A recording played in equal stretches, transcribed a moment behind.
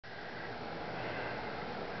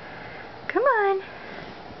Come on.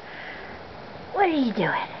 What are you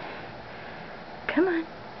doing? Come on.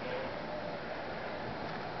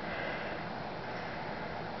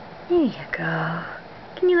 There you go.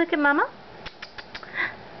 Can you look at Mama?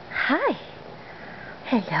 Hi.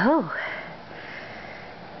 Hello.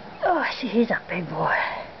 Oh, see, he's a big boy.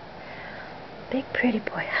 Big, pretty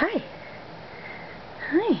boy. Hi.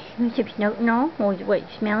 Hi. No. Oh, wait,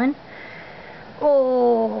 smelling?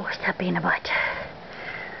 Oh, stop being a butt.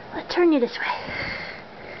 Let's turn you this way.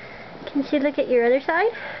 Can you see, look at your other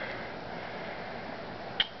side?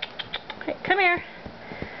 Okay, come here.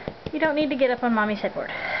 You don't need to get up on Mommy's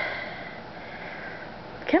headboard.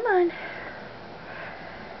 Come on.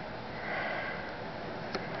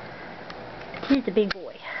 He's a big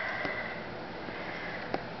boy.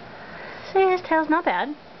 See, his tail's not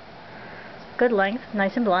bad. Good length,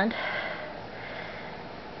 nice and blunt.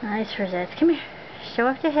 Nice rosettes. Come here. Show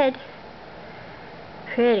off your head.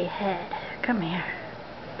 Pretty head. Come here.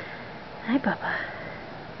 Hi, Bubba.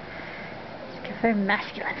 He's got a very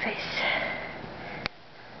masculine face.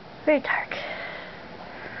 Very dark.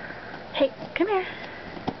 Hey, come here.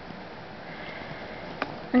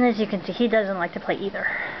 And as you can see, he doesn't like to play either.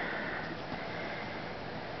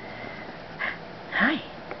 Hi.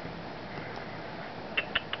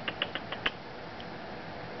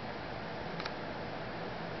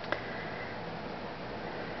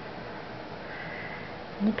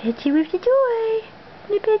 Let me pet you with the toy.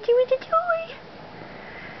 Let me pet you with the toy.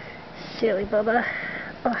 Silly Bubba.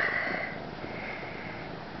 Oh.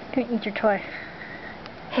 Come eat your toy.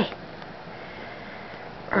 Hey.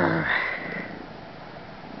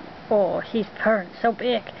 Oh, he's purring so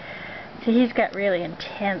big. See, he's got really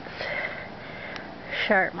intense,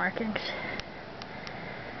 sharp markings.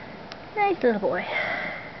 Nice little boy.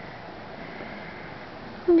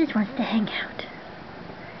 He just wants to hang out.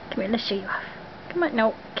 Come here, let's show you off. Come on,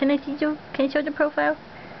 no. Can I see you? Can you show the profile?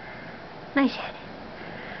 Nice head.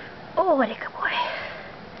 Oh, what a good boy.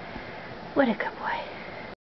 What a good boy.